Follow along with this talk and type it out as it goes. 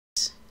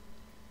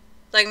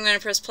Like I'm gonna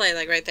press play,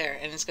 like right there,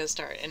 and it's gonna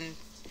start. And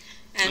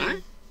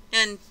What?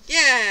 and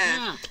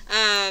yeah.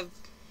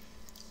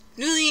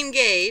 Newly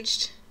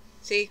engaged.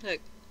 See, look,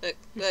 look,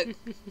 look,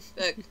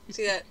 look.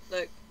 See that?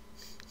 Look.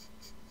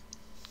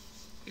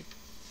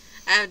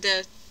 I have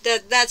to.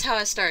 That's how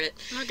I started.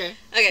 Okay.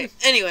 Okay.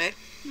 Anyway,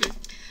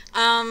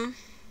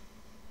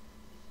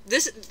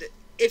 this.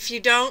 If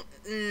you don't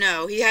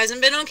know, he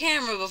hasn't been on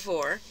camera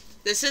before.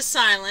 This is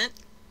Silent.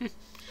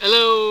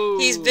 Hello.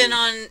 He's been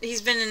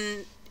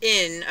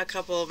in a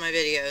couple of my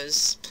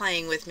videos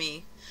playing with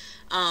me.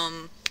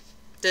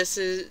 This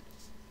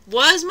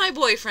was my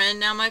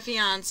boyfriend, now my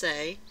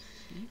fiance,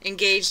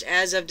 engaged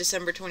as of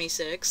December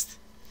 26th.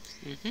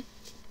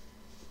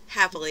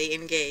 Happily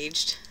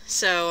engaged.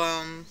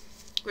 So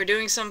we're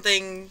doing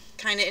something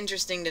kind of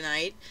interesting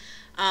tonight.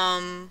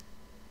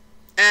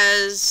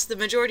 As the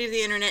majority of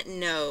the internet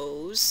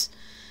knows,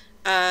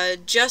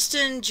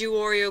 Justin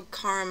Giorgio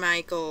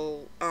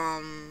Carmichael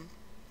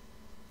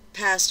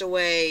passed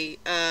away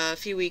a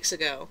few weeks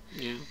ago.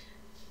 Yeah.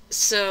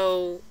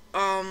 So,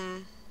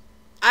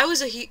 I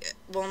was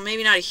well,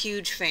 maybe not a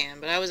huge fan,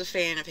 but I was a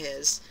fan of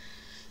his.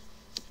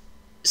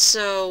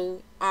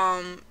 So,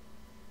 and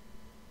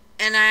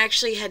I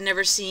actually had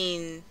never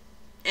seen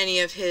any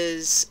of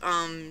his,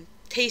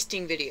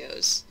 tasting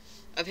videos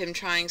of him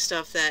trying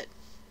stuff that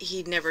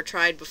he'd never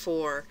tried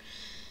before,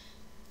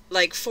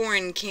 like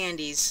foreign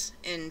candies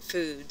and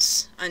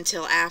foods,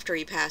 until after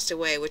he passed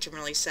away, which I'm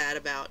really sad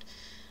about.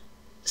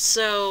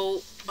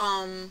 So,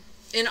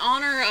 in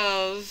honor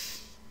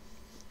of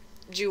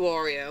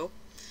Giorgio,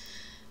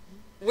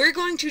 we're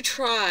going to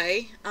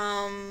try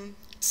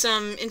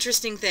some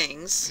interesting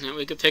things That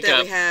we could pick that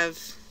up. we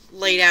have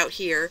laid out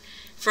here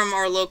from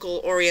our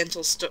local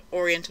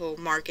Oriental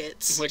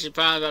Markets. Which is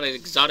probably about as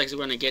exotic as we're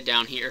going to get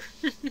down here.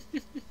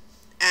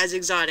 As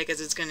exotic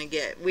as it's going to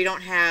get. We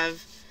don't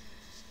have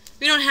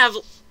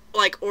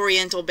like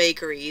Oriental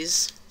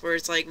bakeries where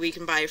it's like we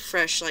can buy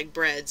fresh like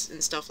breads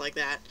and stuff like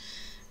that.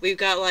 We've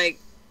got like,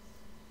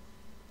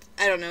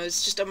 I don't know,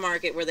 it's just a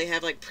market where they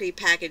have like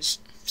prepackaged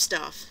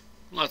stuff.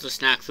 Lots of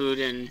snack food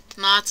and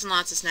Lots and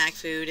lots of snack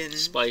food and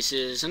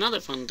spices and other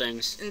fun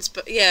things.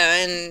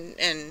 yeah,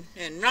 and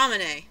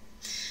ramen,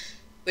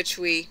 which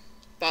we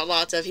bought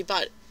lots of. He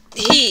bought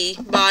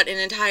an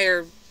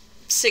entire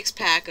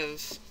 6-pack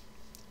of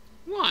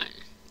What?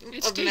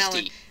 It's tasty.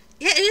 melon.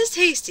 Yeah, it is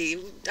tasty.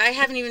 I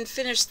haven't even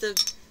finished the.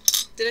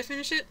 Did I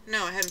finish it?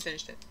 No, I haven't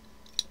finished it.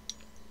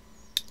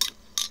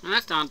 And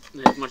that's not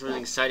as much of an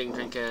exciting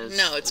drink as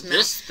No, it's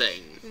this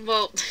thing.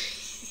 Well,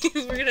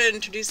 we're gonna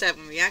introduce that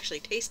when we actually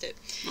taste it.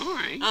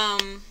 Alright.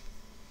 That's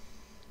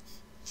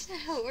not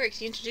how it works.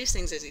 You introduce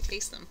things as you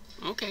taste them.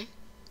 Okay.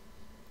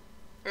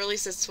 Or at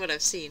least that's what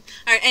I've seen.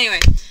 Alright, anyway.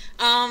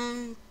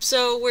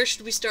 So where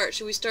should we start?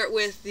 Should we start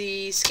with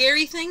the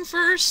scary thing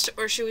first?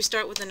 Or should we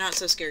start with the not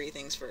so scary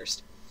things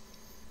first?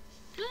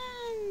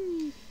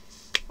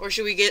 Or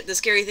should we get the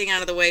scary thing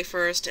out of the way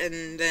first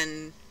and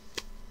then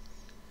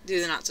do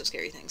the not so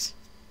scary things?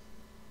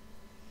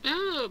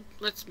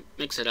 Let's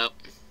mix it up.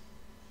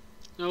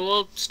 No,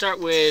 let's start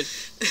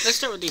with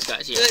these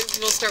guys here.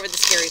 We'll start with the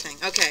scary thing.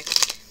 Okay.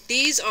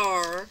 These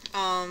are,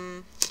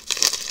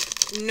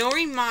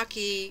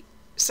 Norimaki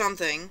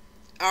something.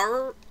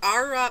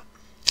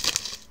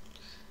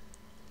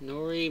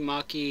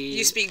 Norimaki.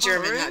 You speak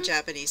German, not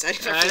Japanese. I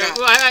forgot.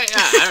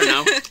 I don't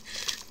know.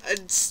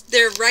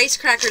 They're rice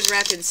crackers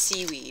wrapped in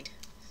seaweed.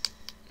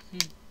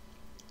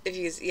 If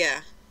you,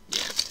 yeah.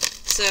 Yeah.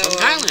 So From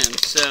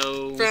Thailand,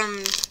 so...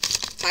 From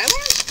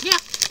Thailand? Yeah.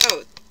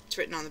 Oh, it's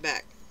written on the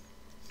back.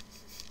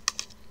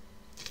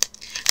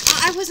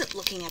 I wasn't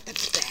looking at the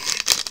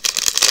back.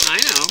 I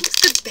know.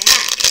 What's the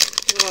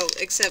back? Well,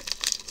 except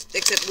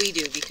we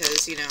do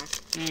because, you know,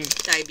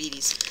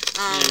 diabetes.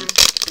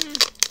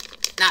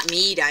 Not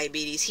me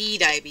diabetes, he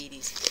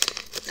diabetes.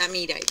 Not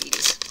me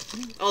diabetes.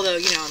 Although,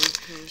 you know,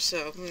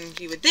 so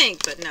you would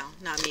think, but no,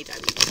 not me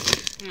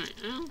diabetes.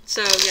 Well,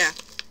 So, yeah.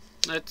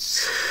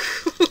 let's...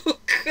 Oh,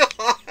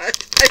 God. I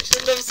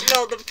shouldn't have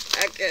smelled the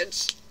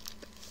package.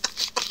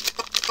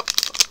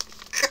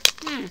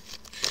 And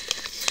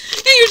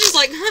you're just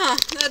like, huh,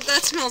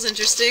 that smells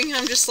interesting.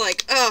 I'm just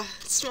like, oh,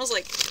 it smells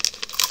like...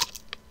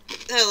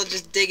 I'll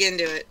just dig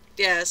into it.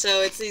 Yeah,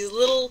 so it's these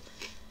little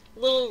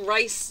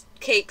rice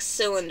cake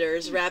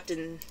cylinders wrapped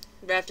in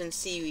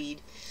seaweed.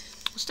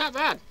 It's not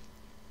bad.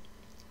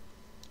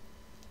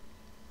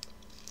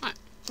 What?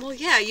 Well,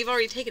 yeah, you've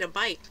already taken a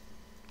bite.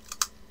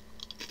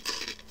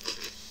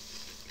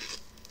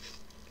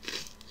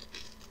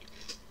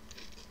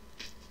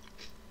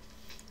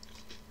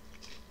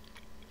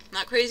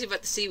 Not crazy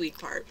about the seaweed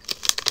part.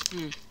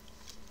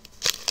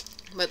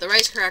 But the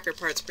rice cracker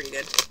part's pretty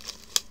good.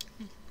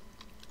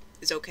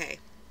 It's okay.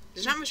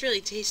 There's not much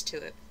really taste to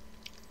it.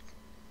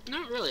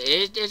 Not really.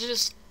 It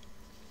just...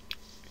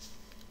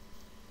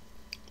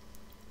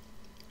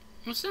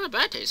 It's not a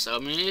bad taste, though. I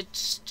mean,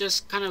 it's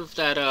just kind of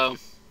that,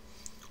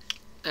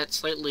 that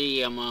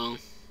slightly,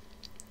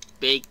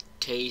 baked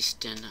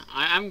taste, and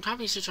I'm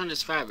probably still trying to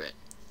describe it.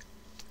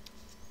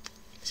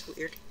 It's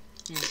weird.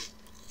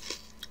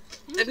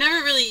 I've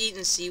never really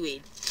eaten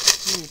seaweed.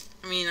 Hmm.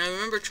 I mean, I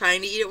remember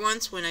trying to eat it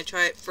once when I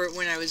tried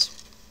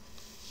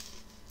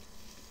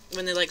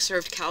when they like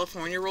served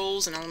California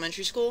rolls in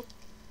elementary school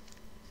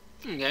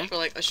Okay. for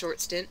like a short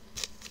stint.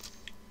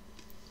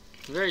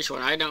 Very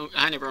short. I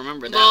never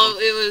remember that Well,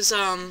 one.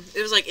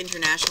 it was like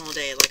International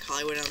Day, like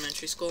Hollywood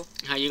Elementary School.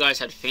 How you guys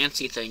had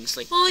fancy things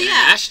like Well,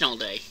 yeah. International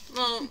Day.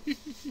 Well,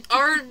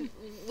 our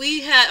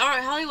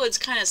Hollywood's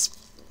kind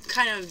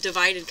of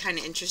divided, kind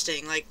of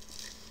interesting. Like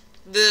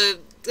the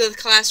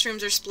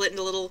classrooms are split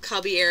into little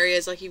cubby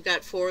areas. Like you've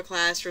got 4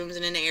 classrooms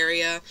in an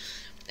area,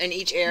 and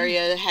each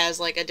area has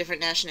like a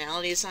different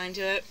nationality assigned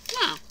to it.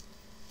 Oh.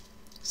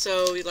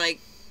 So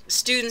like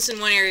students in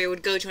one area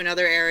would go to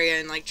another area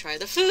and like try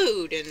the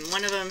food, and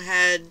one of them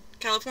had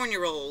California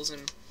rolls,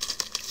 and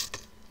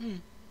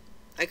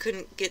I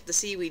couldn't get the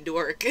seaweed to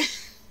work.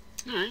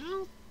 Alright,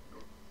 well.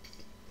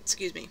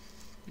 Excuse me.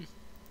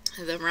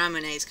 The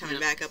ramene's coming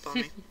back up on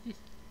me.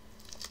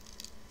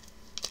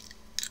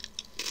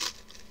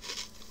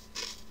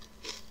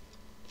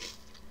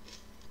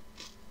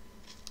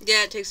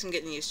 Yeah, it takes some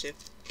getting used to.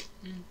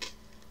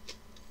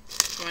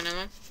 Want another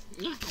one?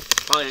 Yeah, I'll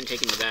probably not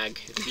take in the bag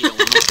if you don't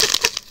want to.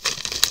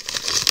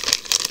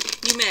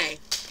 You may.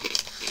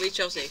 We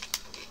shall see.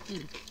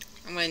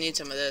 I'm gonna need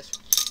some of this.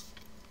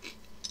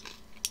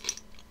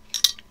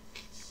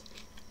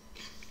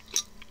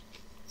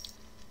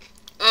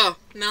 Oh,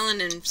 melon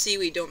and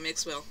seaweed don't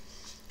mix well.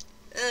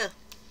 Ugh.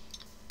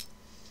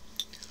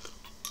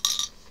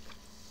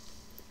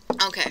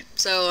 Okay,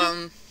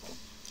 so,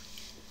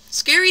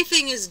 scary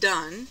thing is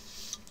done.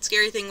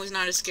 Scary thing was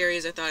not as scary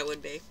as I thought it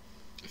would be.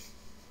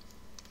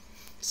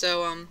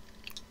 So,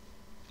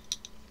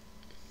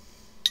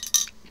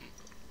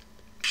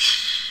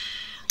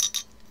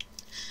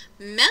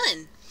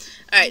 melon.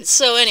 Alright,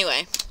 so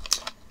anyway.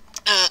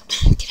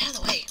 Get out of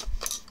the way.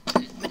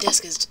 My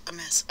desk is a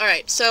mess.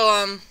 Alright,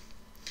 so,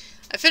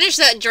 I finished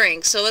that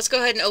drink, so let's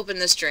go ahead and open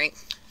this drink.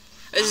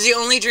 This is the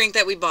only drink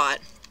that we bought.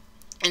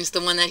 And it's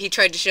the one that he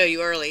tried to show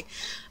you early.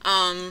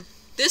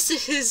 This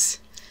is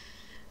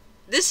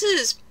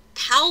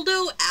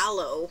Paldo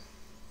Aloe.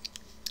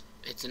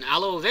 It's an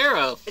aloe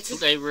vera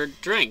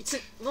flavored drink. It's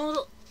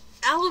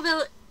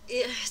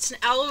an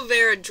aloe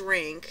vera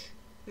drink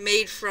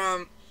made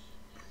from.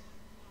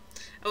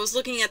 I was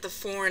looking at the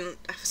foreign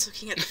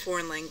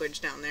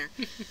language down there.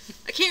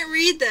 I can't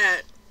read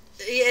that.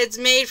 It's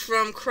made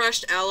from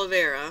crushed aloe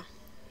vera,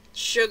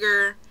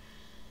 sugar,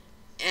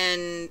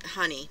 and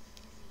honey.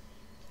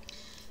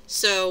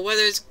 So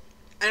whether it's,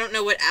 I don't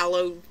know what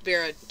aloe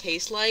vera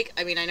tastes like.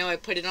 I mean, I know I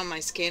put it on my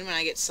skin when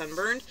I get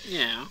sunburned.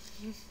 Yeah.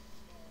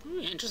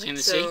 Interesting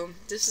to see. So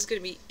this is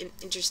going to be an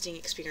interesting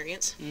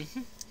experience. And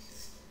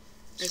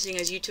seeing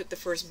as you took the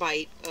first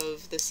bite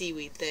of the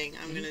seaweed thing,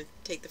 I'm going to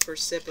take the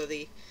first sip of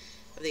the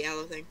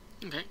aloe thing.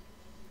 Okay.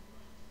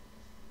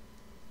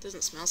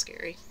 Doesn't smell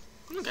scary.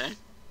 Okay.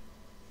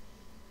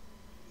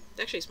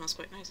 It actually smells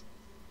quite nice.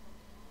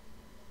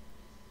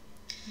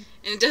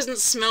 And it doesn't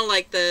smell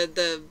like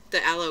the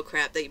aloe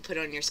crap that you put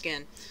on your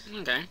skin.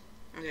 Okay.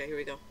 Okay, here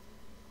we go.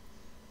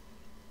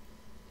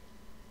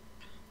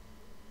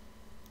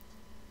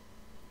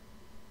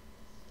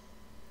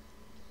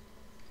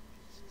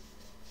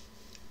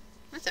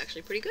 That's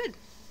actually pretty good.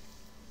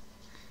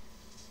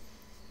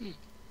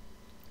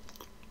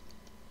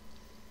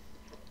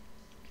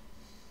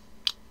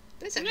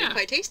 That's actually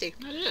quite tasty.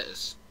 It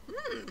is.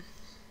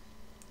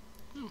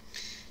 Oh,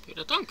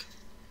 good thunk.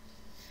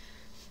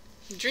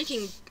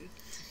 Drinking.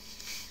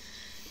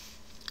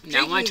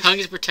 Now my tongue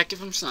is protected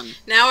from sun.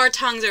 Now our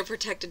tongues are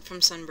protected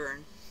from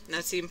sunburn.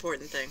 That's the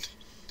important thing.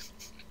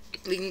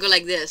 We can go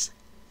like this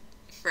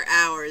for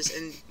hours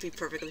and be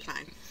perfectly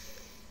fine.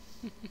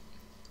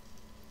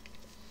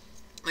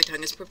 My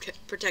tongue is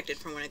protected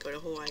from when I go to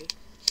Hawaii.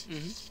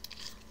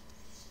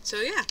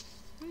 So yeah.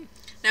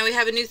 Now we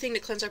have a new thing to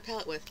cleanse our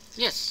palate with.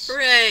 Yes.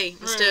 Hooray!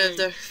 Instead of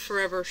the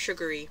forever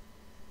sugary.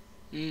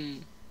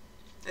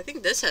 I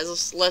think this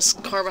has less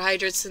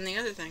carbohydrates than the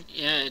other thing.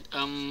 Yeah,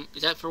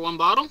 is that for one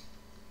bottle?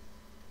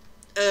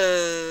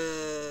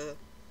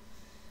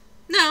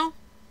 No.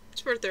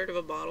 It's for a third of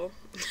a bottle.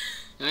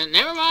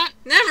 Never mind.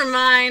 Never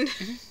mind.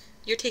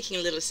 You're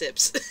taking little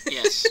sips.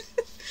 Yes.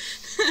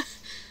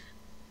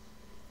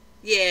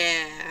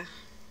 Yeah.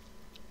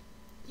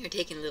 You're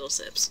taking little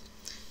sips.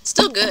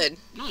 Still good.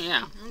 Oh,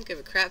 yeah. I don't give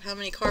a crap how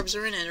many carbs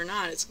are in it or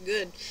not. It's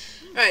good.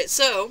 Alright,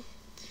 so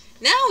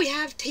now we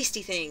have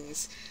tasty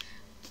things.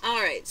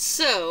 Alright,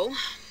 so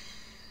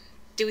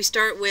do we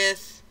start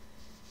with,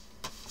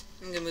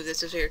 I'm going to move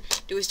this over here.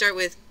 Do we start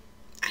with,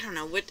 I don't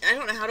know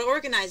how to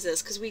organize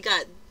this, because we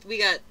got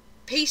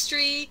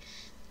pastry,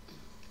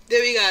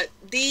 then we got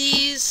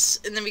these,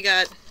 and then we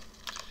got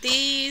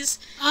these.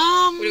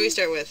 What do we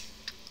start with?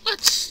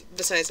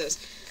 Besides this.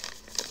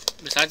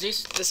 Besides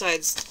these?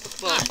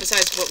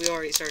 Besides what we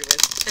already started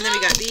with. And then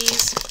we got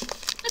these.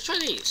 Let's try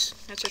these.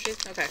 That's what these?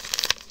 Okay.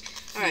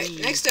 Alright,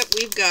 next up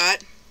we've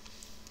got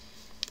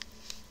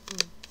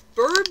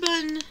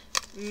bourbon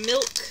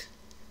milk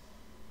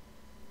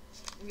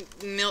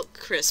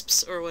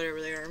crisps, or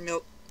whatever they are.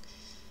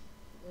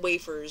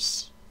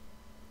 wafers.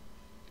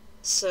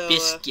 So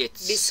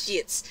Biscuits.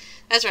 Biscuits.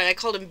 That's right. I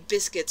called them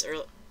biscuits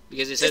earlier.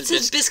 Because it It says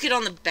says biscuit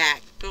on the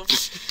back.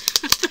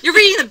 You're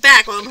reading the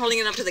back while I'm holding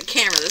it up to the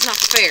camera. That's not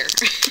fair.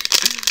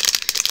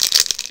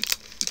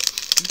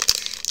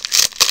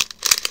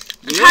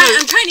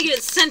 I'm trying to get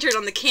it centered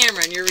on the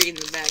camera, and you're reading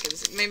the back.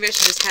 Maybe I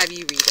should just have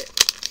you read it.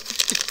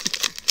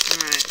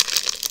 Alright.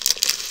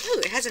 Oh,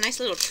 it has a nice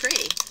little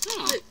tray.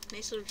 Oh. Look,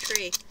 nice little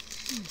tray.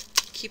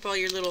 Keep all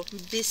your little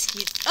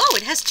biscuits. Oh,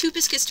 it has 2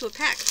 biscuits to a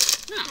pack.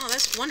 Oh,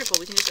 that's wonderful.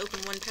 We can just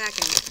open one pack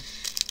and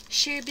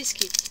share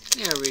biscuits.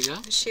 There we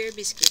go. Share a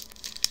biscuit.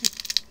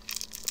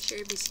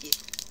 Share a biscuit.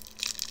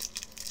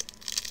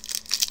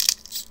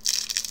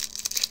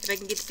 If I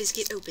can get the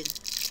biscuit open.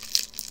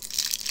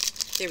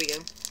 There we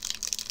go.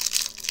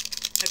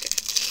 Okay.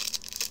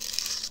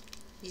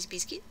 Use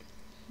biscuit.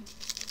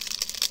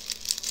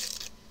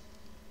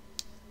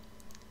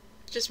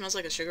 It just smells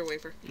like a sugar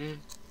wafer. Mm.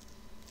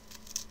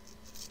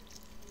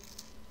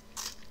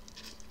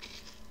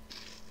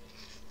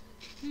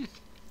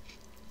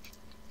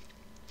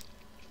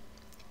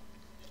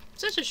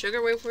 It's just a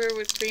sugar wafer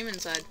with cream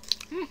inside.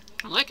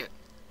 I like it.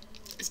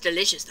 It's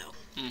delicious, though.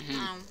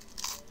 Mm-hmm.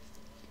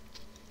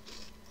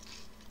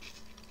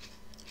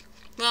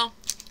 Well,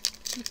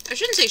 I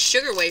shouldn't say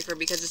sugar wafer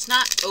because it's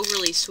not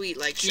overly sweet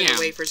like sugar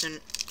wafers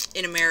in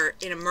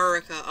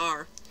America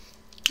are.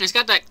 It's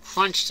got that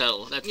crunch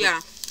though. That's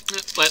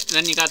but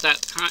then you got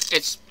that.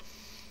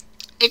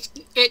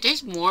 It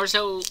tastes more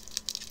so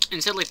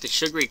instead of like the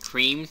sugary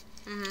cream.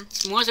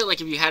 It's more so like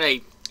if you had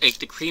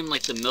the cream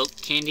like the milk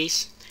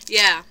candies.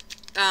 Yeah.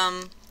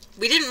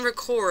 We didn't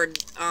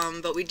record,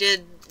 but we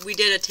did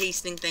a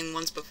tasting thing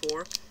once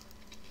before.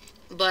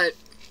 But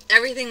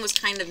everything was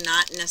kind of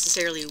not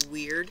necessarily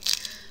weird.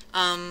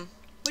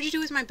 What'd you do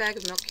with my bag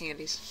of milk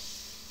candies?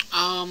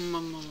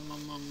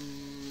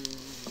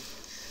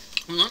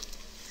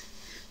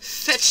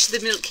 Fetch the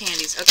milk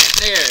candies. Okay.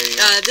 There you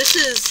go. This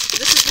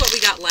is what we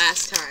got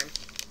last time.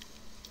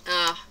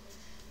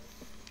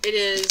 It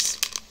is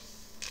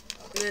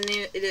the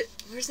name.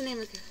 Where's the name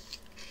of the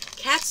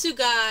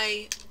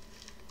Katsugai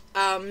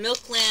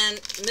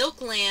Milkland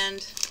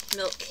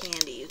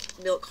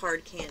milk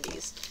hard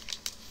candies,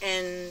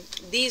 and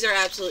these are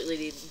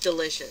absolutely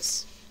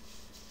delicious.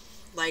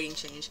 Lighting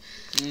change.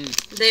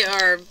 They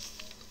are.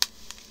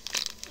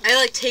 I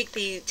like take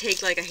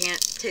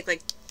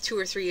like 2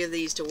 or 3 of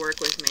these to work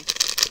with me.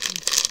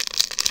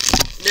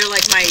 They're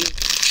like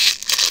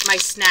my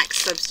snack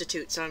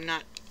substitute, so I'm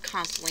not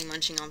constantly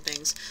munching on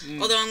things.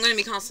 Although I'm going to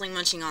be constantly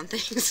munching on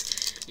things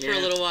for a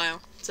little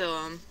while.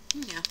 So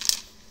yeah.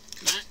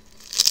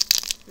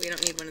 We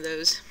don't need one of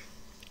those.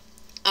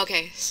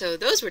 Okay, so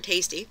those were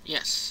tasty.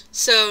 Yes.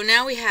 So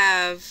now we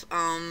have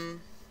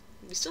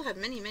we still have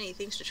many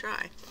things to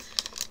try.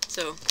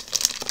 So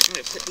I'm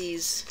going to put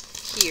these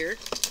here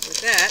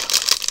with that.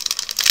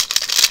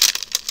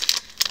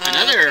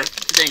 Another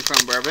thing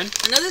from bourbon.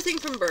 Another thing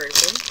from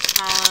bourbon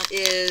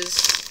is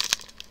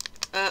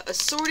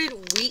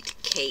assorted wheat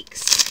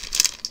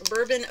cakes.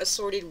 Bourbon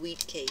assorted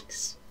wheat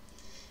cakes.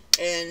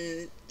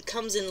 And it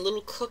comes in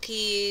little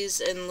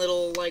cookies and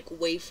little, like,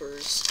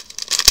 wafers.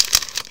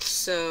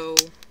 So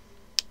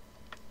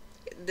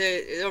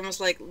they're almost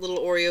like little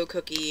Oreo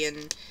cookie.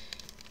 And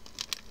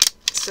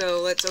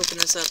so let's open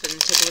this up and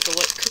take a look at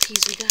what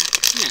cookies we got.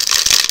 Yeah.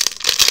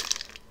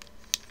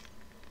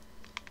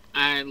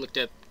 I looked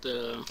at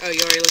the... Oh,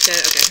 you already looked at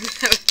it?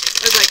 Okay. I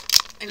was like,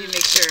 I need to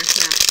make sure.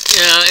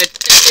 Yeah,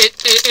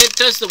 it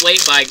does the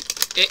weight by...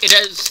 It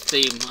does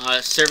the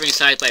serving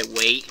size by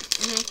weight.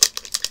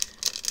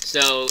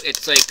 So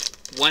it's like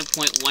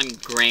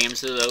 1.1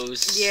 grams of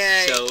those.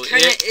 Yeah, so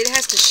it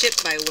has to ship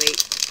by weight.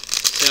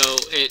 So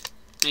it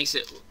makes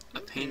it a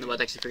pain in the butt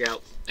to actually figure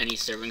out any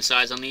serving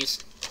size on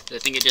these. I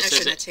think it just says... I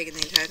shouldn't have taken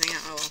the entire thing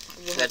out. Oh,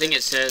 well. I think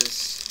it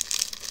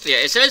says... Yeah,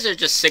 it says there's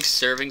just 6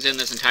 servings in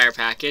this entire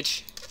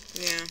package.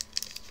 Yeah.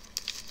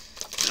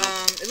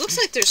 It looks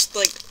like there's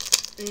like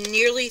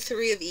nearly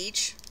 3 of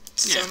each.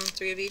 Some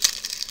 3 of each.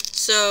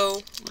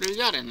 So. What do we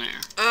got in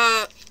there?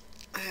 I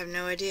have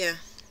no idea.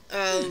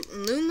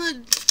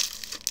 Luma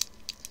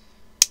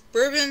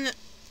bourbon.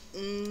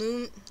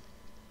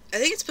 I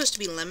think it's supposed to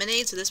be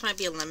lemonade, so this might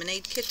be a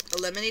lemonade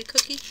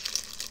cookie.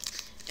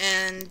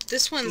 And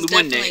this one's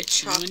definitely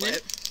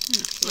chocolate.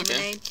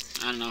 Lemonade. Okay.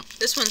 I don't know.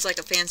 This one's like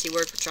a fancy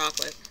word for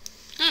chocolate.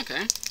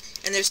 Okay.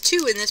 And there's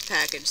 2 in this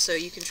package, so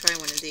you can try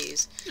one of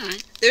these.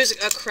 Alright. There's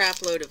a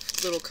crap load of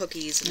little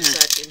cookies and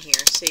such in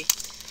here. See?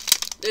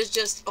 There's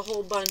just a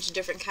whole bunch of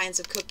different kinds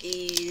of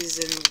cookies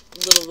and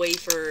little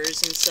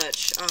wafers and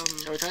such. Shall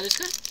we try this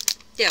guy?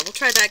 Yeah, we'll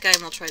try that guy and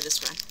we'll try this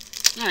one.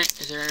 Alright.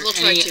 Is there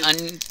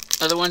any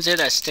other ones there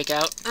that stick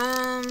out?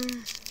 I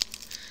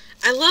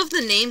love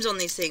the names on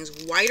these things.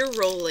 Whiter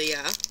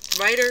Altia.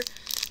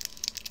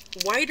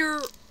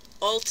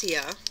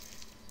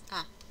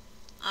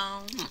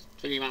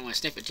 Figure you might want to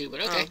sniff it too, but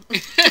okay.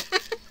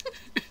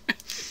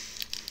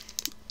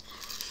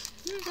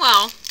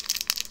 Well,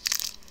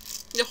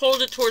 you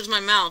hold it towards my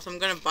mouth. I'm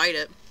gonna bite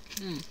it.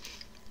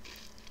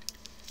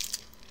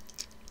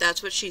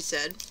 That's what she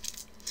said.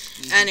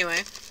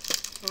 Anyway,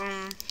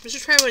 let's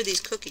just try one of these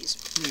cookies.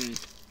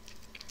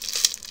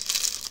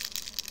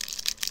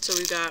 So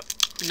we've got...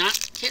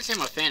 Can't say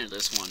I'm a fan of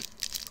this one.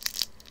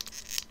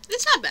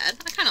 It's not bad.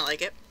 I kind of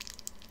like it.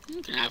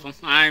 You can have them.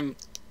 I mean,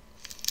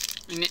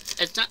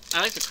 it's not...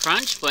 I like the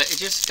crunch, but it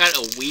just got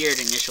a weird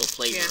initial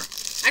flavor. Yeah.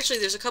 Actually,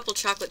 there's a couple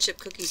chocolate chip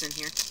cookies in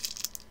here.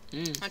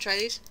 Want to try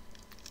these?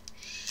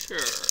 Sure.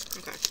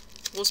 Okay.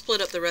 We'll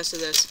split up the rest of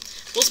this.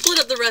 We'll split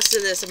up the rest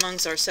of this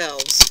amongst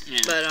ourselves.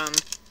 Yeah. But,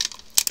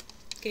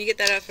 can you get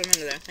that out from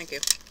under there? Thank you.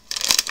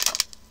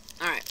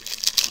 Alright.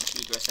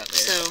 You address that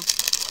later. So,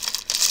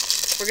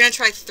 we're going to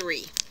try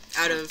 3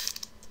 out of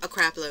a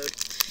crap load.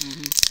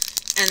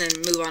 And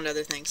then move on to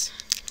other things.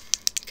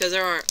 Because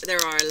there are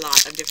a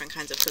lot of different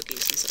kinds of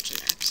cookies and such in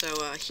there.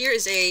 So, here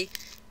is a...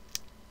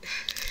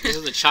 This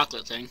is the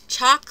chocolate thing.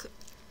 Chocolire.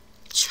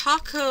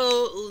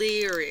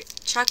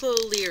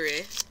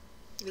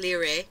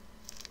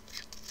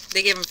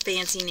 They give them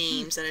fancy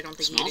names that I don't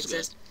think even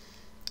exist.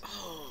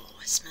 Oh,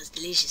 it smells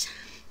delicious.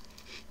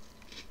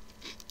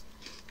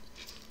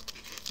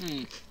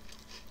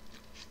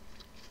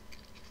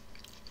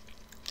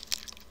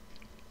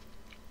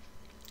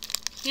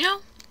 You know,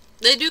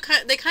 they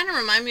kind of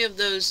remind me of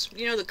those,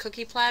 you know, the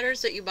cookie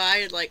platters that you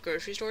buy at like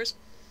grocery stores.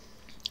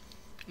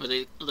 Are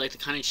they like the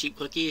kind of cheap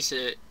cookies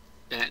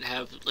that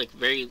have like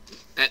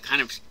that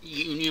kind of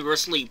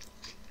universally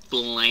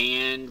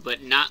bland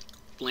but not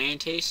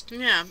bland taste?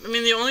 Yeah, I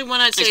mean the only one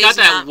I'd say it's got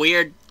that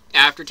weird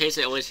aftertaste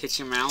that always hits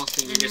your mouth,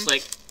 and you're just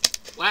like,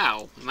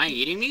 wow, am I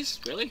eating these?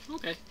 Really?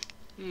 Okay.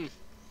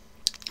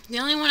 The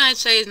only one I'd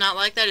say is not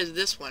like that is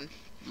this one.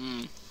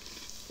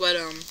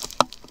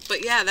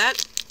 But yeah,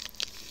 that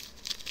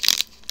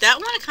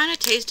one kind of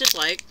tasted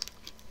like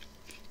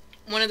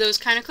one of those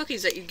kind of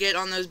cookies that you get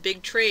on those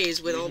big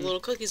trays with all the little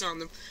cookies on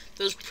them.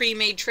 Those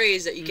pre-made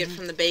trays that you get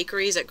from the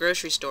bakeries at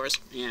grocery stores.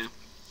 Yeah.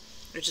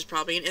 Which is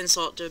probably an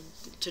insult to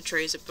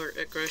trays at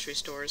grocery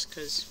stores,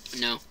 because...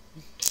 No.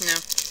 No?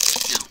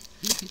 No.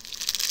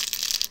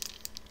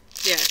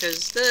 Yeah,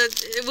 because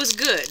it was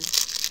good.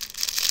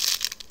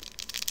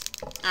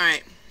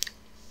 Alright.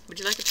 Would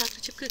you like a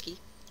chocolate chip cookie?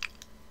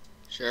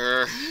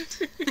 Sure.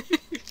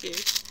 Okay.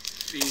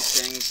 These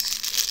things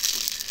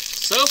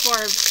so far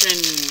have been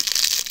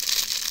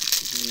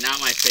not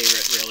my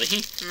favorite,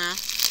 really. No?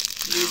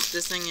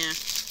 This thing, yeah.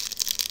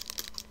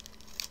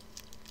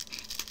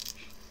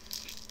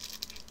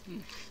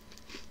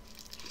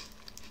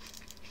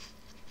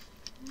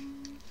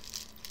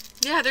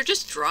 Yeah, they're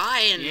just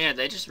dry and... Yeah,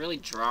 they're just really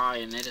dry,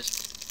 and they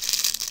just...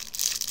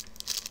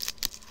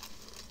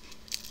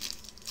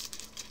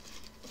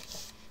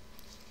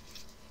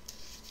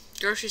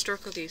 Grocery store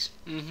cookies.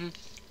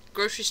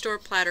 Grocery store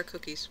platter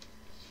cookies.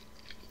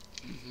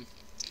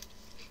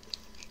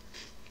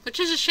 Which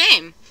is a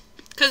shame,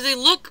 because they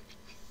look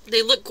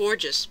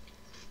gorgeous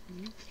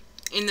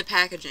in the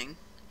packaging.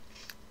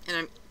 And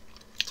I'm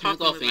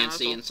talking all with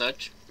fancy my and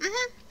such.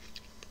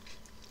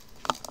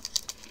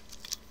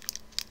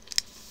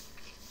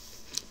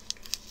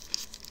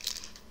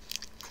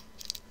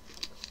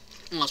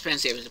 Well, it's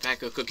fancy as a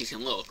pack of cookies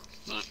can look,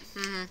 but...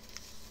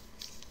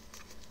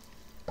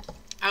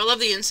 I love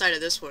the inside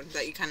of this one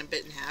that you kind of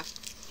bit in half.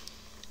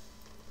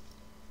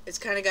 It's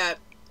kind of got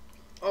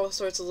all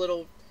sorts of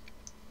little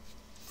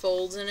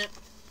folds in it.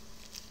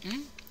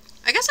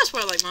 I guess that's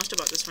what I like most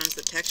about this one is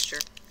the texture.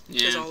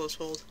 Yeah. There's all those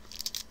folds.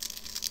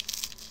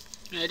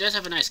 Yeah, it does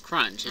have a nice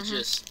crunch. It's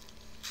just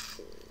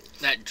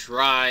that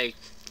dry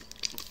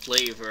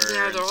flavor.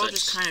 Yeah, they're all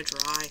just kind of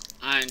dry.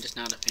 I'm just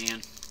not a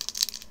fan.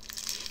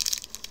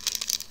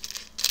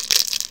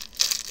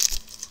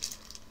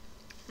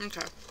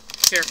 Okay.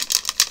 Here.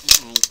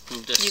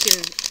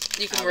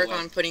 You can work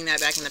on putting that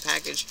back in the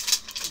package.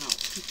 No.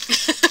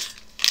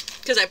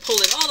 Because I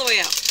pulled it all the way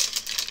out.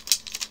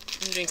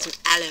 I'm doing some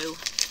aloe.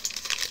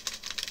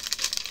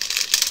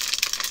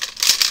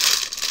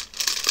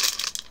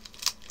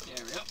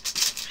 There we go.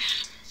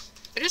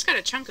 I just got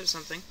a chunk of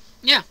something.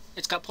 Yeah,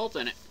 it's got pulp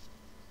in it.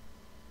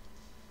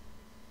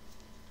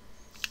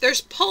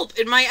 There's pulp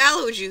in my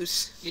aloe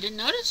juice. You didn't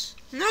notice?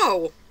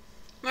 No.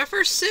 My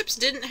first sips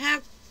didn't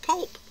have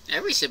pulp.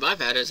 Every sip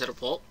I've had has had a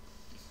pulp.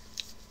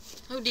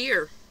 Oh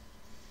dear.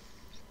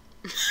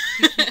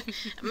 I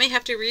may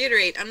have to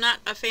reiterate, I'm not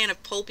a fan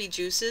of pulpy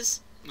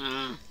juices.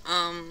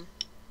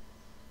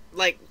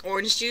 Like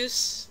orange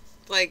juice.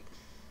 Like,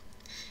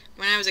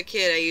 when I was a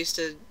kid, I used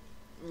to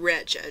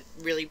retch at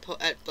really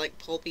like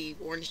pulpy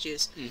orange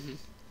juice.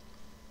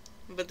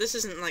 But this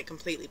isn't like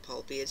completely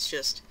pulpy. It's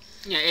just...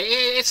 Yeah,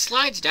 it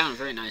slides down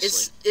very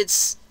nicely.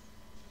 It's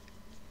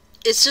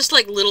just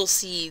like little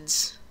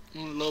seeds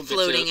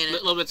floating in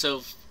it. Little bits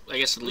of, I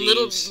guess,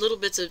 leaves. Little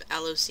bits of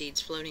aloe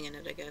seeds floating in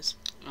it, I guess.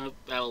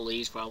 Aloe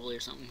leaves, probably, or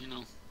something, you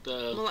know.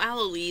 Well,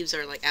 aloe leaves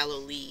are like aloe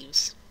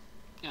leaves.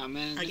 Yeah,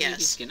 man. I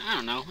guess. I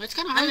don't know. It's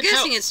kind of hard I'm to tell.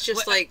 guessing it's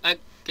just like... I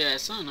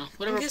guess, I don't know.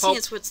 Whatever. I'm guessing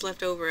it's what's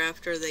left over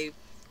after they...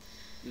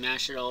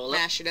 Mash it all up.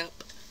 Mash it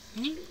up.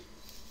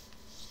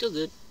 Still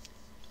good.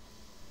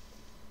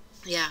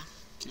 Yeah.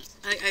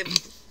 I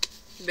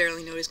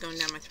barely noticed going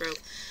down my throat.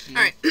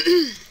 Alright.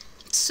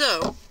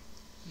 So,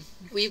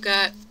 we've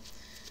got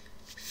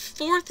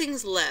 4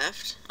 things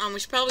left. We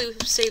should probably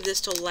save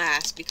this till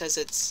last because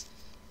it's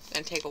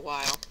gonna take a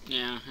while.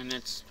 Yeah, and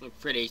it's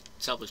pretty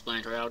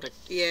self-explanatory, I would think.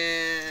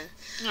 Yeah.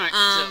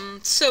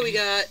 Alright, so we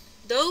got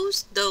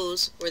those,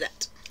 or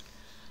that.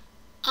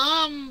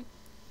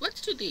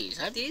 Let's do these.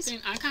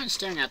 I'm kind of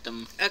staring at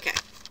them. Okay.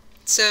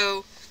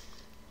 So,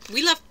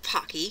 we love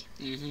Pocky.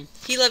 Mm-hmm.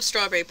 He loves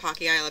strawberry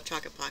Pocky. I love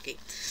chocolate Pocky.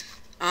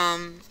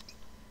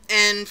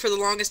 And for the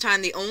longest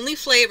time, the only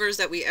flavors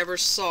that we ever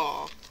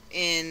saw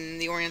in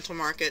the Oriental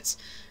Markets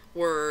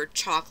were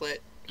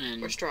chocolate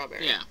or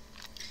strawberry. Yeah.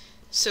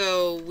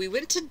 So we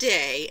went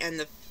today,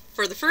 and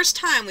for the first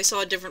time, we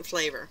saw a different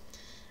flavor.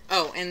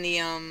 Oh, and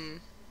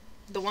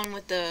the one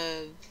with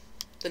the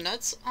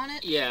nuts on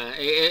it. Yeah.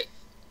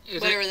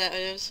 Whatever that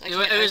is.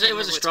 It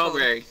was a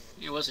strawberry.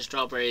 It was a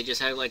strawberry. It just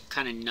had like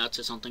kind of nuts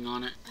or something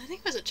on it. I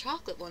think it was a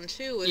chocolate one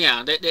too.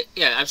 Yeah.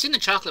 Yeah. I've seen the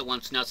chocolate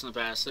ones nuts in the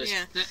past.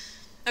 Yeah.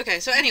 Okay.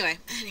 So anyway,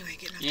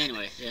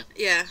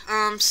 yeah.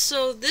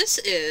 So this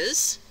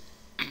is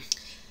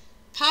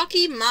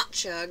Pocky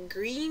Matcha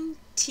Green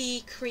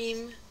Tea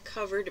Cream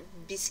Covered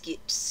Biscuit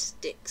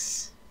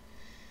Sticks.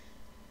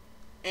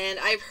 And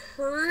I've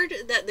heard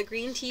that the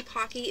green tea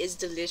Pocky is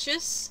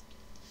delicious.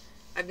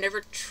 I've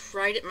never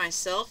tried it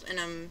myself,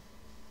 and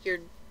you're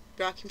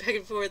rocking back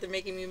and forth and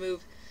making me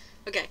move.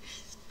 Okay,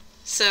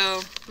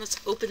 so let's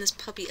open this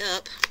puppy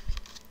up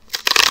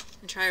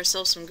and try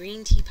ourselves some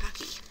green tea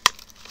Pocky.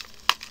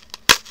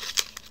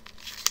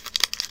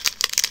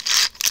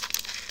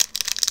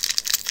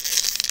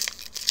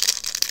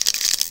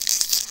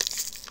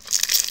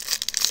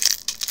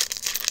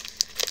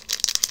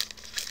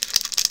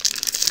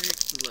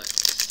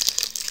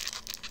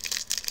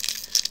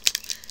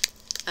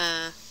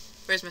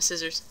 Where's my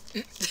scissors?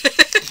 I'm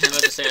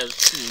about to say,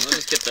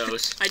 let's get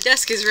those. My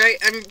desk is right.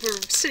 We're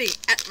sitting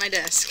at my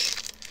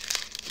desk.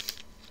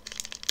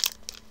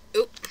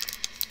 Oop.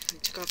 I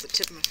took off the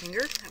tip of my finger.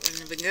 That wouldn't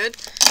have been good.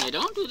 Yeah,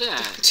 don't do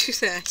that. Don't do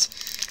that.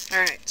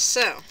 Alright,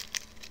 so.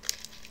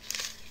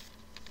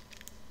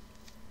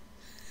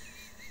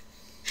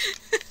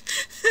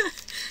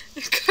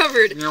 They're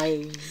covered. No.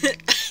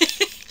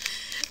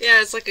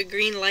 Yeah, it's like a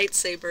green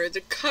lightsaber.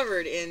 They're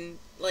covered in,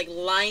 like,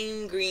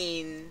 lime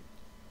green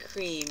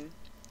cream.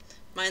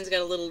 Mine's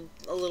got a little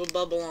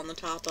bubble on the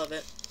top of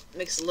it.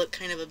 Makes it look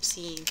kind of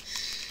obscene.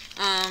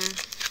 It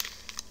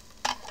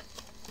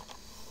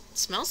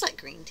smells like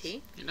green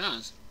tea. It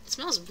does. It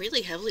smells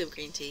really heavily of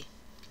green tea.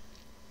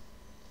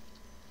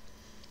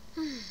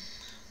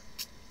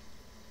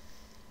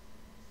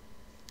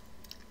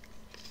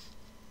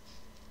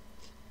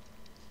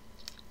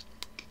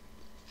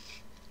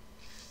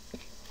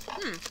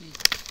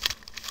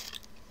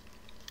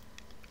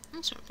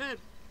 That's not bad.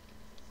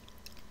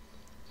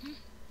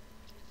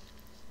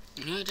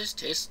 You know, it just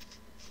tastes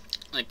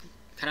like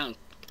kind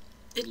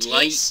It of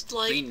light tastes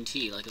like green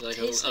tea, like a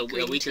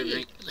weaker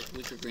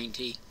green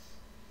tea.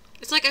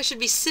 It's like I should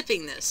be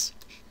sipping this.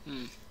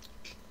 Hmm.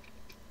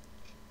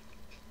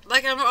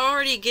 Like I'm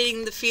already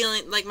getting the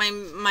feeling like my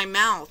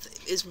mouth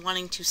is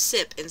wanting to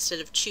sip instead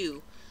of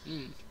chew.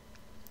 Hmm.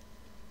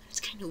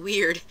 It's kind of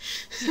weird.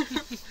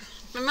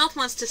 My mouth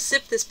wants to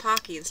sip this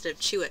Pocky instead of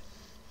chew it.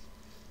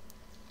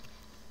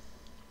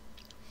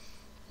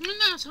 No,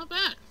 it's not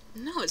bad.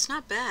 No, it's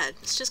not bad.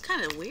 It's just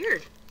kind of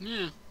weird.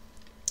 Yeah.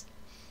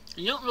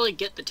 And you don't really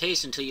get the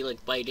taste until you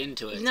like bite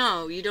into it.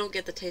 No, you don't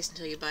get the taste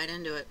until you bite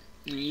into it.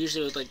 And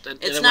usually with like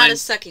it's not a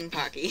sucking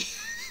Pocky.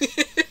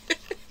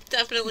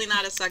 Definitely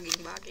not a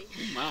sucking Pocky.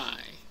 Oh my.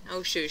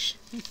 Oh shush.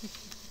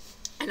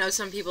 I know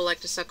some people like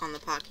to suck on the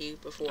Pocky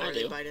before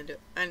they bite into it.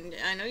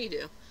 I know you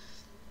do.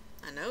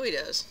 I know he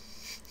does.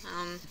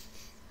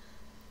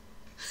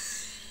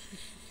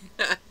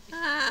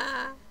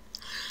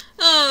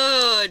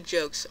 Oh,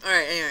 jokes.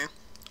 Alright, anyway.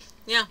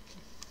 Yeah.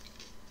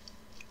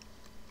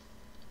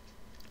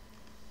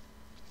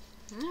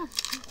 Yeah.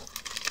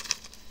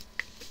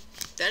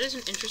 That is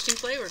an interesting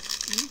flavor.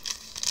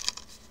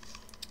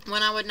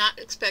 One I would not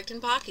expect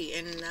in Pocky,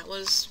 and that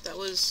was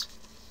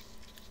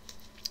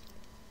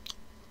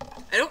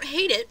I don't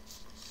hate it.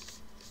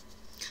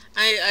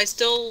 I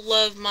still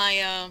love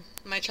my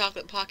my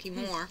chocolate Pocky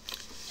more.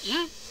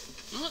 Yeah.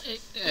 Well,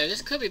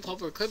 this could be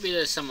pulp, or it could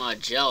be some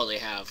gel they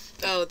have.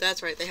 Oh,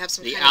 that's right. They have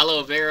some the kind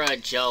aloe vera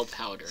gel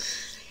powder.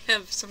 They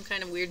have some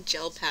kind of weird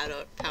gel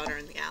powder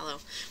in the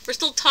aloe. We're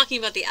still talking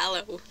about the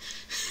aloe. Well,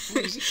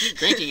 we keep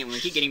drinking it and we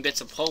keep getting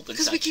bits of pulp and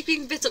because we keep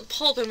getting bits of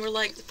pulp and we're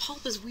like, the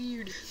pulp is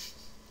weird.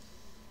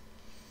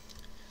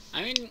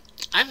 I mean,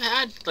 I've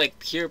had like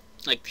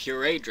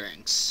puree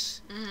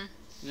drinks.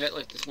 You got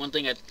like this one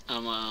thing at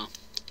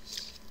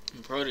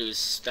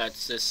produce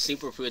that's this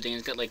superfood thing.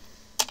 It's got like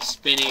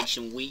spinach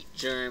and wheat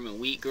germ and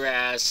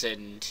wheatgrass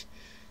and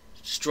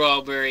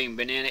strawberry and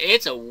banana.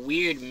 It's a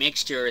weird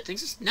mixture of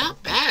things. It's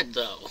not bad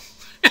though.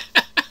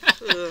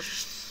 I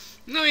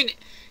mean,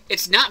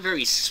 it's not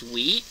very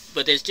sweet,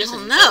 but there's just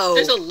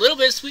there's a little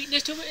bit of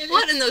sweetness to it.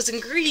 What in those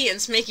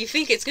ingredients make you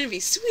think it's gonna be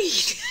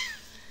sweet?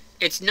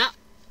 It's not.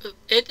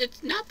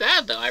 It's not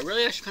bad though. I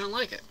really actually kind of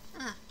like it.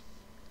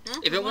 Well,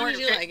 If as it long weren't,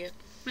 as you like it.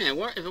 yeah, if it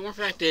weren't for the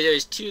fact that it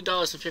was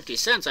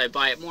 $2.50, I'd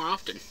buy it more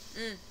often.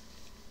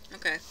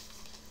 Okay.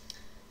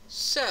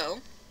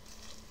 So,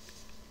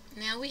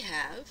 now we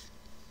have...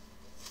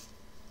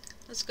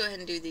 Let's go ahead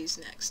and do these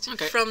next.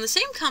 Okay. From the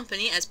same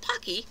company as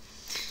Pocky,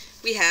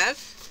 we have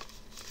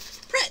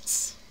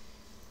Pretz.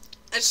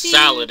 I've seen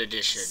Salad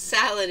edition.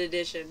 Salad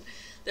edition.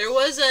 There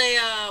was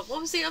a what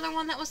was the other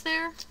one that was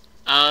there?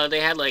 They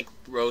had like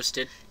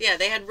roasted. Yeah,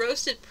 they had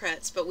roasted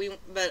Pretz, but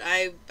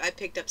I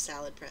picked up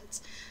salad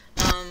Pretz.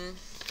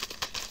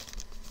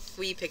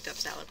 We picked up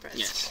salad Pretz.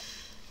 Yes.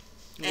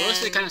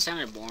 Roasted kind of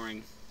sounded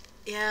boring.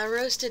 Yeah,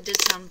 roasted did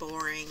sound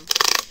boring.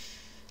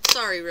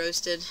 Sorry,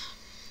 roasted.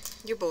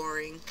 You're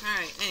boring.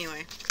 Alright,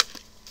 anyway.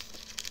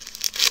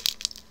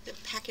 The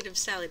packet of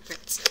salad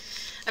Pretz.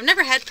 I've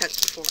never had Pretz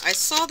before. I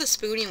saw the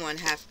spoony one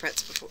have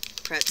Pretz before.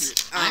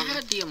 Pretz. I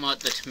had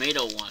the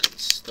tomato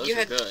ones. Those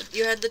are good.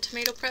 You had the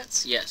tomato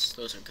Pretz? Yes,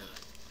 those are good.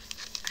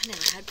 I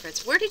never had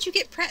Pretz. Where did you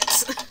get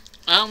Pretz?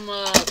 Ah!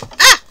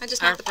 I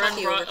just knocked the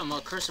Pocky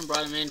over. Kirsten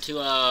brought them into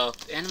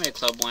anime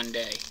club one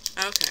day.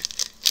 Okay.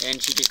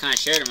 And she just kind of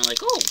shared them and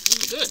like, oh,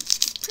 these are good.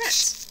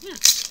 Pretz. Yeah.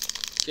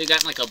 They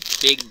got like a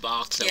big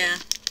box of them.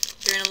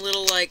 They're in a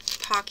little like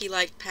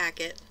Pocky-like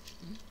packet.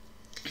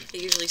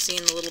 You usually see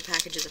in the little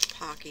packages of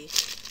Pocky.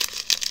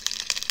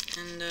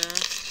 And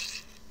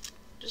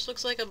just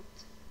looks like a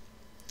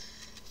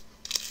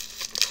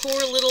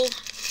poor little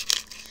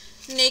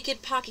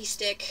naked Pocky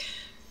stick.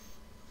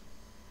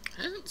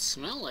 It doesn't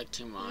smell like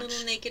too much. A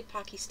little naked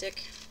Pocky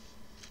stick.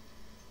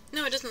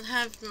 No, it doesn't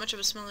have much of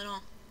a smell at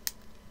all.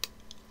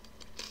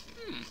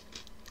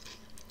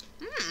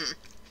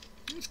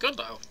 It's good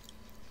though.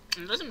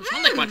 It doesn't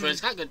smell like much, but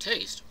it's got good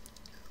taste.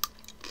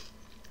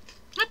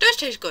 That does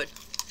taste good.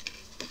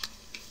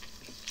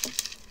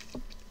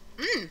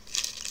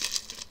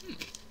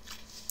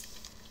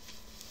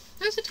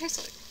 What does it taste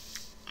like?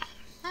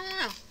 I don't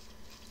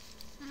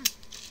know.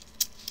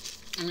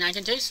 I mean, I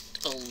can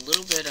taste a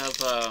little bit of,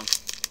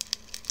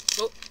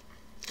 Oh,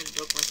 I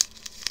broke one.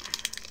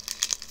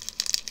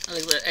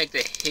 like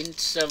the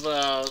hints of,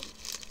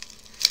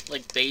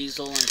 like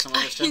basil and some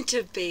other A stuff. hint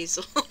of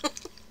basil.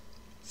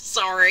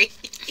 Sorry.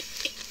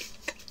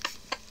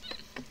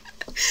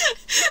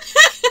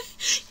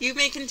 You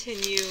may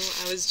continue.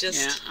 I was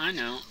just... Yeah, I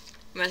know.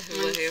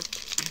 Messing with you.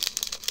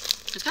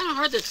 It's kind of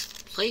hard to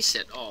place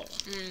it all.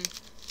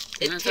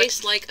 It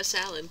tastes like a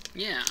salad.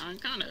 Yeah, I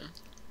kind of...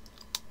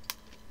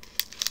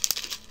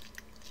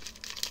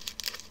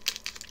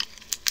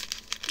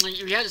 Like,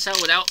 if you had a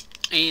salad without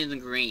any of the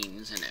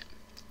greens in it,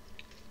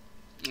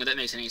 if that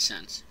makes any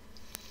sense.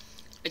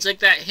 It's like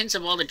that hints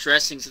of all the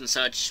dressings and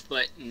such,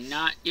 but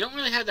not... You don't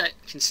really have that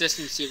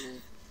consistency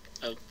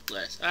of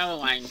this. Oh,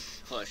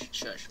 hush,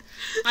 shush.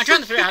 I'm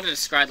trying to figure out how to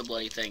describe the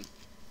bloody thing.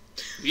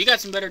 If you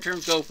got some better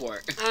terms, go for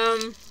it.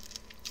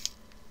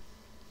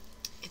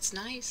 It's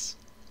nice.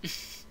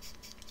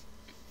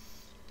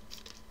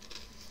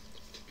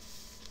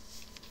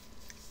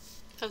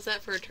 How's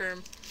that for a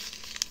term?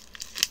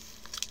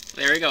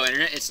 There we go,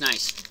 Internet. It's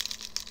nice.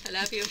 I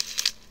love you.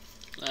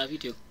 Love you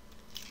too.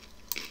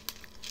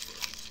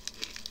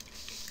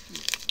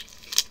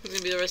 It's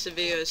gonna be the rest of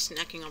the video is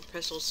snacking on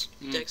pretzel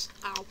sticks.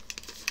 Ow.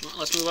 Well,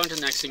 let's move on to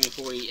the next thing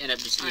before we end up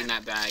just eating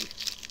that bag.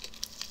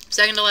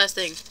 Second to last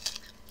thing.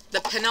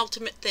 The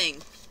penultimate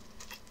thing.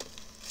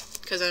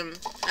 Because I'm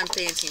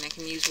fancy and I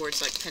can use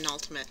words like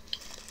penultimate.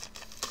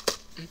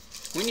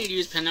 We need to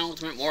use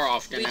penultimate more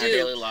often in our do.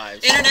 daily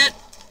lives. Internet,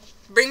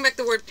 bring back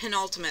the word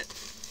penultimate.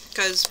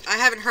 Because I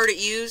haven't heard it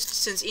used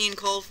since Ian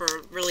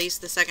Colfer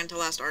released the second to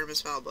last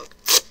Artemis Fowl book.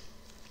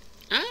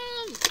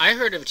 I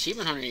heard of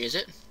Achievement Hunter use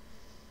it.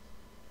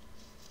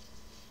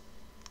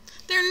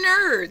 They're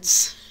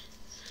nerds.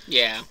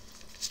 Yeah.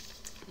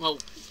 Well,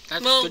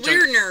 that's we're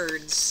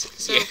nerds.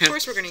 So Yeah. of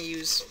course we're going to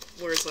use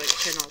words like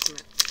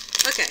penultimate.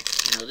 Okay.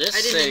 Now this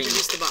I didn't thing,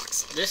 introduce the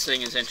box. This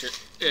thing is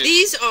interesting.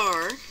 These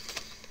are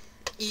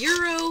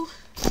Euro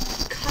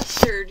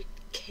custard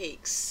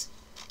cakes.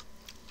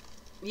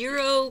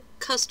 Euro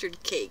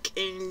custard cake,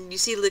 and you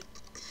see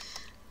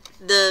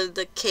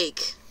the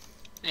cake.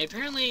 They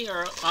apparently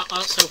are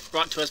also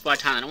brought to us by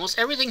Thailand. Almost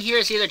everything here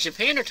is either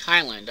Japan or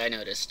Thailand, I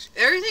noticed.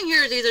 Everything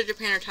here is either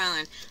Japan or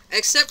Thailand,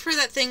 except for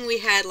that thing we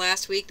had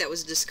last week that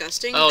was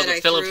disgusting. Oh, that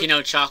the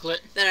Filipino chocolate?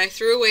 That I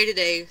threw away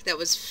today. That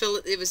was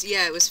it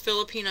was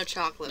Filipino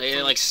chocolate. They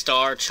had like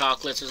Star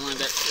chocolates or something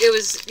like that. It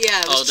was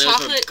those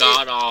chocolate. Were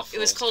god awful. It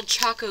was called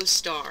Choco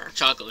Star.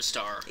 Choco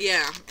Star.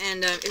 Yeah,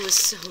 and it was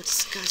so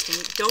disgusting.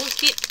 Don't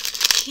get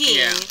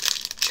King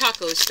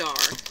Choco Star.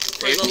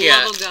 For the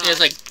love of God. It was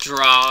like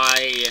dry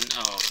and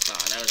oh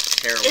god, that was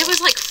terrible. It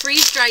was like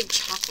freeze-dried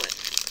chocolate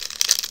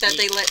that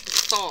they let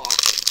thaw.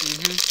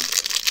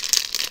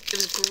 It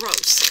was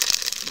gross.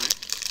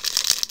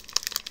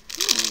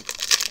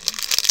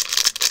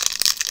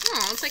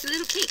 Oh, it's like a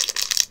little cake.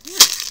 Yeah.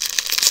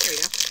 There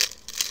you go.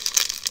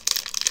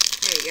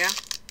 There you go.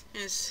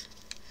 There's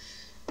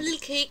a little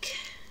cake.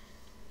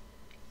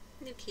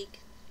 Little cake.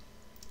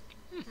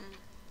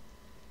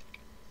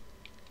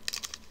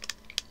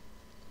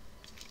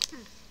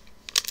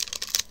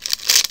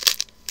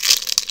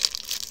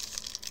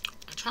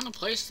 trying to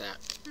place that.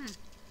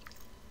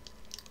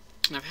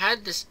 Hmm. I've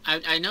had this.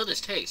 I know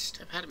this taste.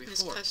 I've had it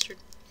It's before. custard.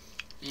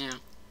 Yeah.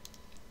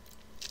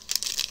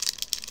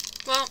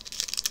 Well,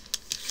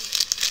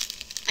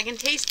 I can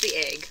taste the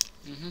egg.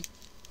 Mhm.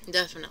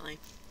 Definitely.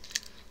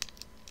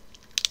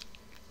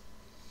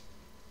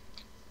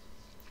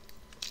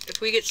 If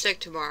we get sick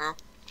tomorrow,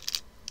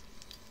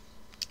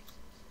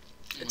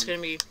 it's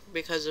gonna be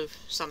because of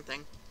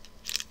something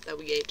that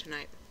we ate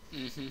tonight.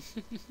 Mhm.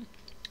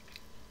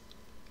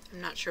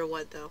 I'm not sure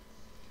what though.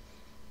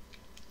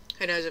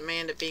 Who knows? It may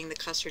end up being the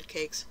custard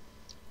cakes.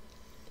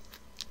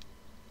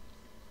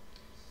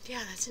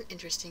 Yeah, that's an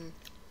interesting.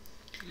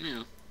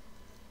 Yeah.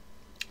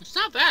 It's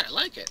not bad. I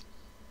like it.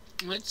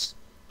 It's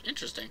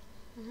interesting.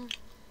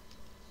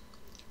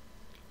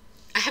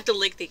 I have to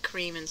lick the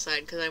cream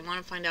inside because I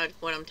want to find out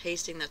if what I'm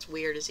tasting that's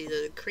weird is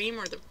either the cream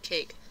or the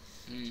cake.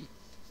 Mm.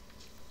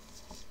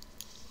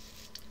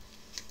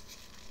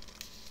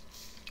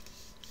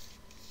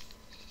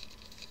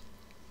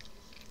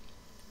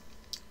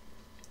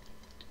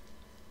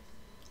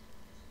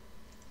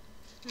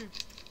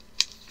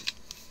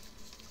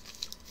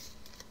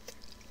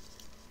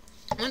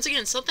 Once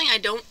again, something I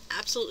don't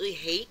absolutely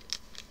hate,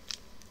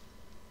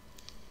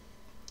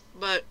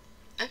 but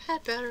I've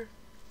had better.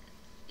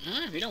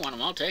 If you don't want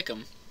them, I'll take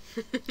them.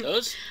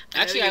 Those I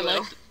actually, know I you like.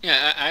 will.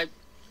 Yeah,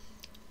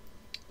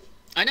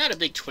 I'm not a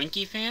big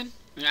Twinkie fan.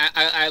 I mean,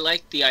 I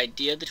like the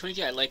idea of the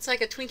Twinkie. I like. It's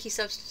like a Twinkie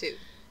substitute.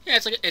 Yeah,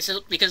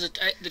 because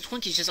the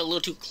Twinkie's just a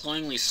little too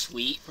cloyingly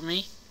sweet for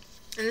me.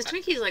 And the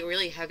Twinkie's like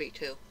really heavy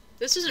too.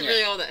 This isn't Yeah.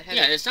 really all that heavy.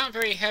 Yeah, it's not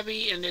very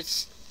heavy, and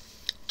it's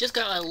just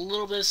got a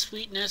little bit of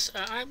sweetness.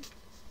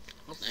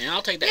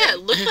 I'll take that. Yeah, it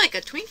looked like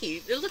a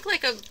Twinkie. It looked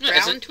like a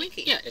brown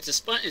Twinkie. Yeah, it's a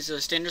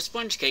standard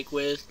sponge cake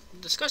with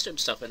the custard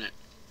stuff in it.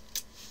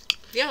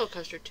 Yellow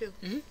custard too.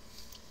 Yeah,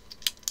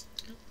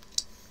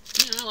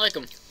 I like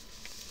them.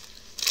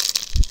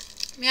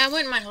 Yeah, I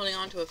wouldn't mind holding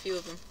on to a few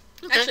of them.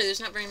 Okay. Actually, there's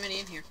not very many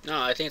in here. No,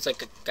 I think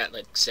it's got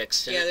like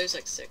 6. In Yeah, it. there's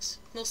like 6.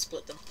 We'll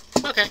split them.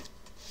 Okay.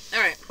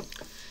 Alright.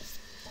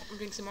 I'll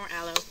drink some more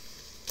aloe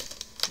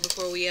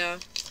before we, I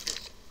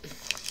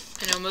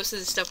know most of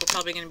the stuff we're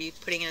probably going to be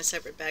putting in a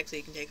separate bag so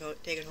you can take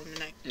it home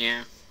tonight.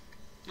 Yeah.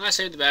 I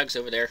saved the bags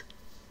over there.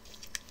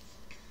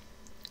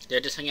 They're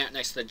just hanging out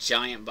next to the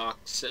giant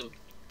box of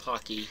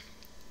Pocky.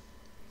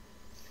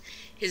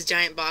 His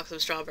giant box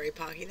of strawberry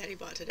Pocky that he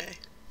bought today.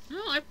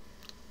 No,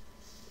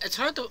 it's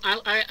hard to...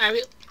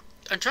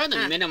 I'm trying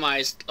to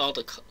minimize all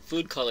the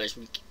food colors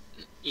we're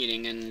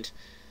eating, and...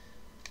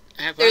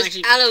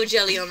 There's aloe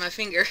jelly on my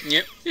finger.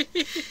 Yep.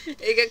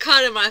 It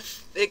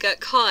got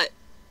caught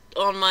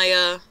on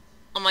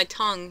my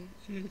tongue.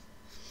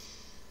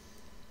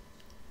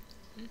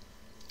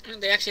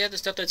 They actually have the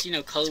stuff that's,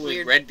 colored with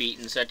weird. red beet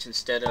and such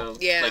instead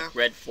of, like,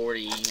 red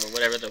 40 or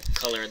whatever the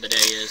color of the day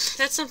is.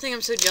 That's something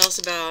I'm so jealous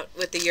about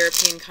with the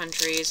European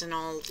countries and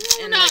all,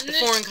 and no, like the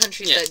foreign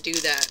countries that do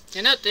that.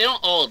 They don't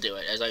all do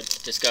it, as I've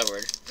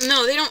discovered.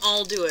 No, they don't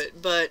all do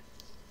it, but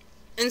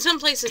in some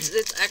places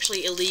it's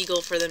actually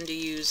illegal for them to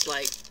use,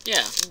 like,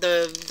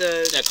 the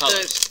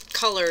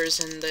colors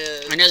and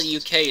the... I know the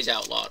UK has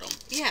outlawed them.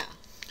 Yeah.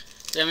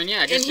 I mean,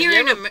 yeah, just...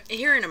 And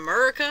here in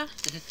America...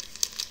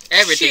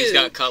 Everything's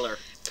got color.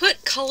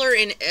 Put color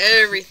in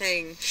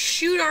everything.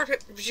 Shoot our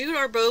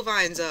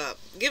bovines up.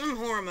 Give them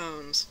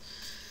hormones.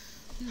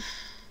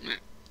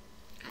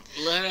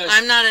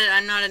 I'm not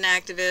an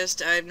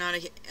activist. I'm not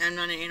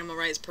an animal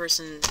rights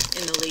person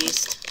in the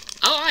least.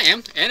 Oh, I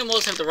am.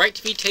 Animals have the right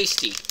to be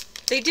tasty.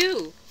 They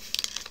do.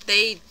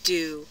 They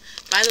do.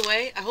 By the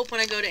way, I hope when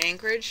I go to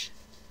Anchorage,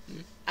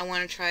 I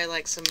want to try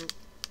like some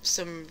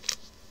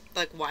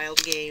like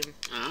wild game.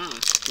 Ah,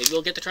 maybe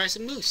we'll get to try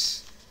some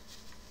moose.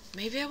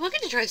 Maybe I will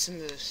get to try some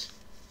moose.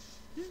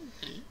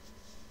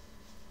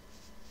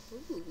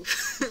 Ooh.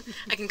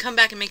 I can come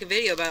back and make a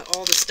video about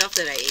all the stuff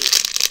that I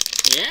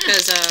ate. Yeah.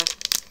 Because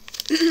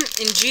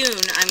in June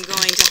I'm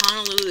going to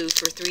Honolulu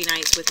for 3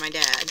 nights with my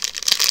dad,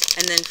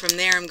 and then from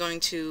there I'm going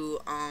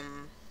to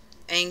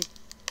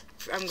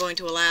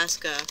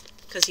Alaska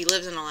because he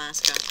lives in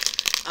Alaska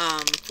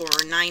for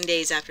 9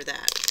 days after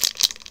that.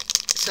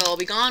 So I'll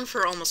be gone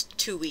for almost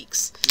 2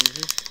 weeks.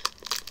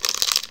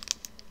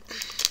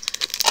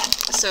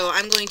 So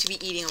I'm going to be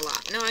eating a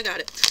lot. No, I got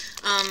it.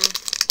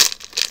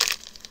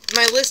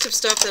 My list of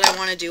stuff that I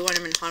want to do when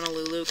I'm in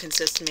Honolulu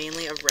consists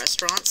mainly of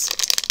restaurants.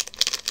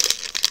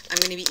 I'm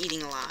going to be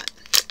eating a lot.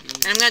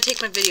 And I'm going to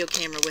take my video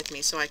camera with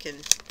me so I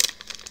can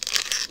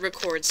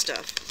record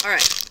stuff.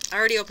 Alright, I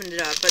already opened it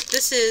up, but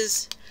this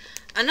is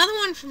another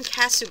one from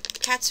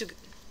Kasugai.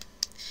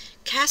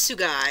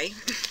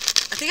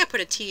 I think I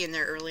put a T in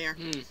there earlier.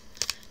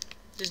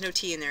 There's no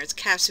T in there, it's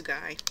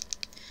Kasugai.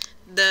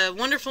 The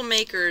wonderful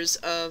makers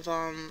of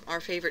our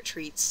favorite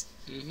treats.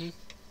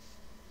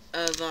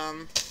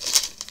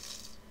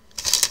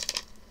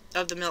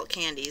 Of the milk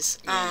candies.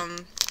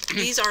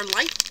 These are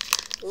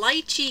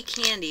lychee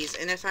candies,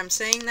 and if I'm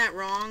saying that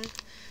wrong,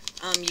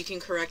 you can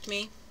correct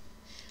me.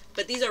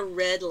 But these are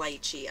red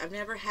lychee. I've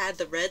never had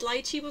the red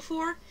lychee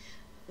before.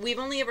 we've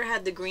only ever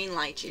had the green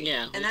lychee.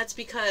 Yeah. And that's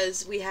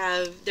because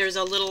there's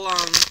a little,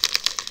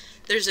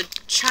 there's a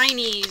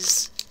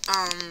Chinese,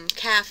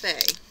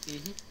 cafe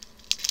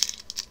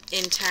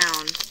in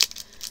town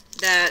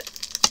that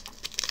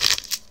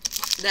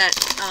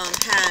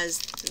has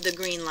the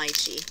green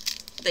lychee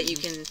that you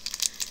can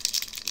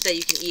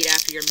eat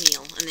after your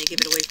meal, and they give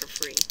it away for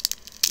free.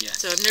 Yeah.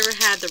 So I've never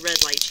had the red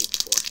lychee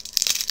before.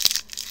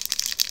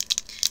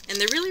 And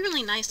they're really,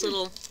 really nice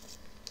little.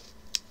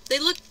 They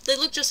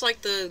look just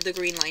like the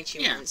green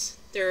lychee ones.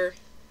 They're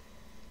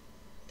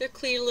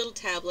clear little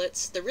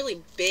tablets. They're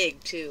really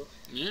big too.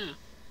 Yeah.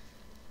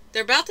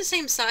 They're about the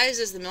same size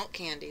as the milk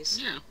candies.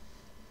 Yeah.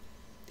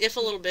 If a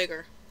little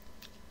bigger.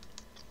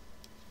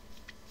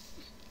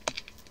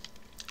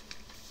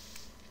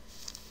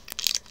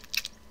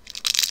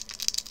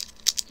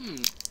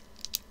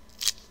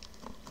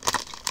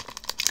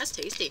 That's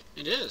tasty.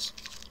 It is.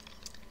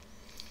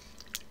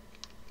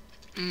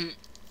 I'm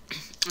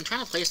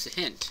trying to place the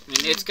hint. I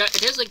mean,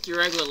 it is like your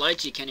regular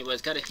lychee candy, but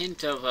it's got a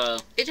hint of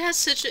It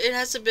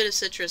has a bit of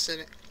citrus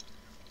in it.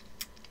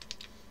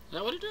 Is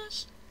that what it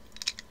does?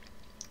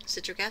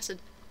 Citric acid.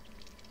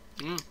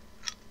 Mm.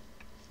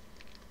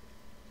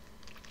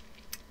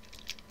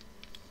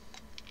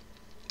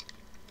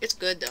 It's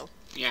good though.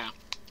 Yeah.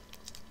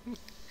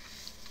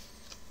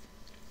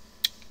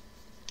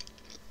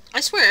 I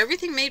swear,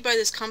 everything made by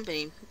this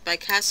company, by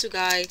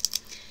Kasugai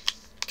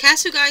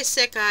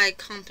Sekai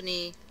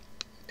Company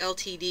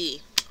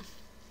Ltd,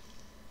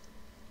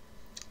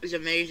 is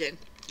amazing.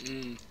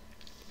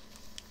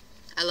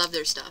 I love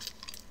their stuff.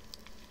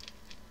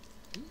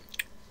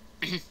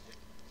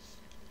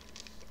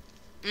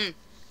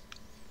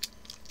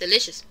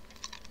 Delicious.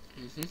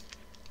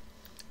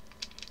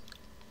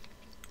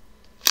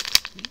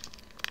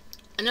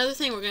 Another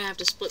thing we're gonna have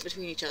to split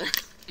between each other.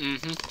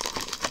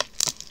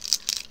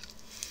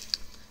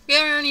 We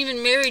aren't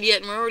even married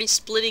yet, and we're already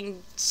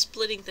splitting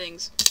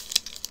things.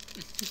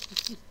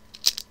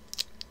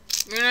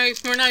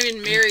 We're not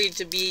even married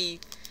to be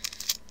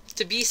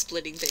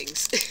splitting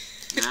things.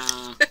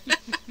 Nah.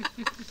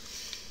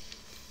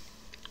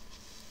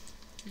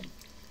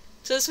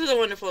 So this was a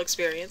wonderful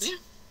experience. Yeah.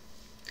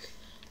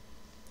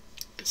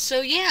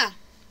 So yeah.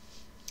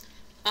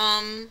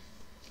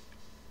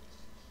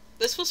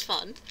 This was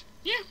fun.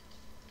 Yeah.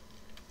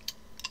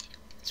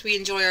 So we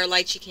enjoy our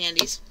lychee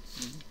candies.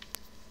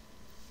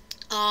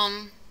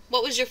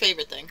 What was your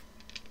favorite thing?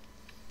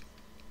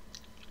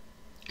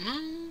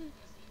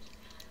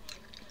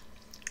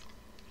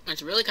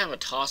 It's really kind of a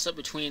toss-up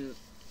between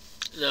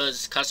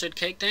those custard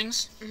cake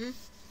things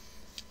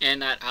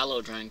and that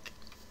aloe drink.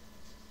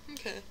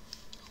 Okay.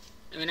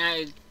 I mean,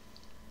 I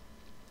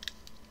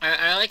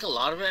like a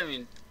lot of it. I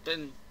mean,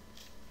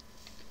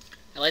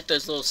 I like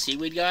those little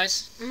seaweed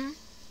guys.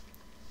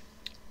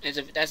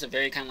 That's a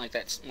very kind of like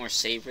that more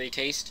savory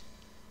taste.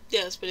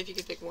 Yes, but if you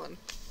could pick one.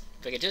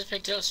 If I could just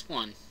pick just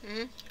one.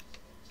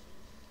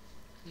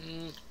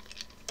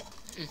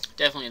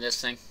 Definitely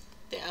this thing.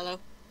 The aloe.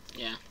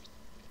 Yeah.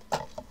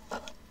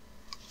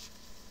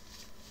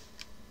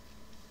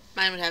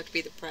 Mine would have to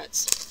be the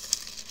Pretz.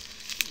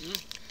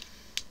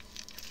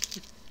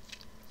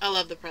 I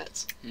love the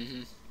Pretz.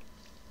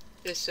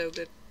 They're so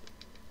good.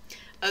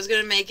 I was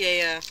gonna make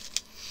a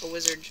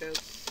wizard joke.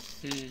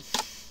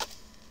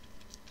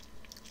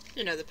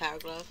 You know, the power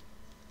glove.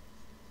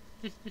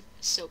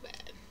 So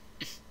bad.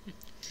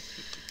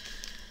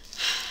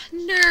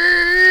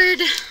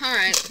 Nerd!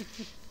 Alright.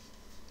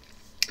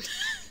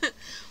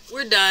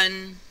 We're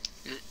done.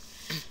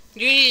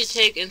 You need to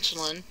take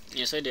insulin.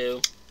 Yes, I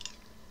do.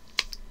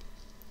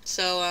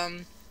 So,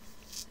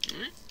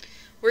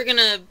 we're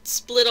gonna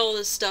split all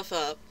this stuff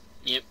up.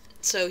 Yep.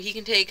 So he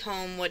can take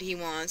home what he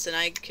wants, and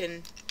I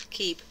can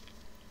keep,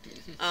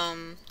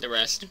 the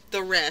rest.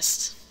 The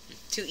rest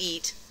to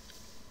eat.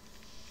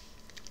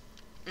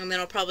 And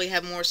then I'll probably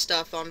have more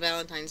stuff on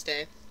Valentine's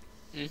Day.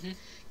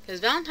 Because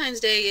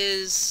Valentine's Day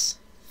is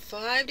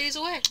 5 days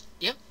away.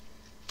 Yep.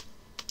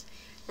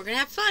 We're gonna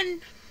have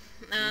fun.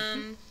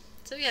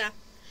 So yeah.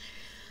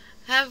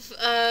 Have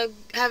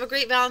a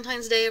great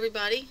Valentine's Day,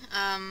 everybody.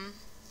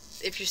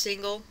 If you're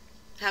single,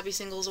 happy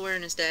Singles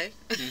Awareness Day.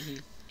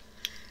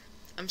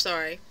 I'm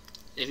sorry.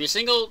 If you're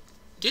single,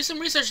 do some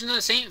research into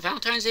the St.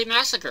 Valentine's Day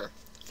Massacre.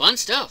 Fun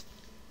stuff.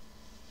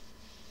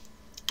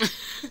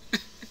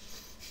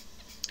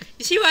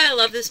 You see why I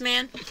love this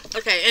man?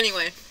 Okay,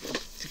 anyway.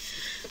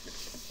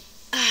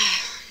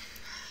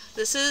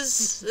 This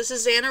is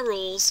Zana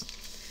Rules.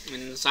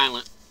 And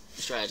Silent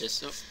Strategist.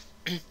 So.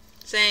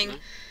 Saying,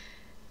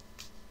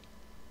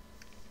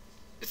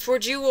 for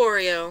Jew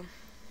Oreo,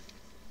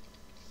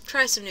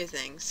 try some new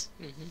things.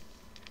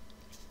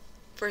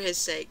 For his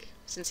sake,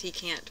 since he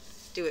can't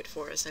do it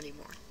for us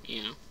anymore.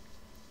 Yeah.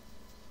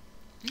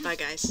 Bye,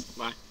 guys.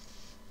 Bye.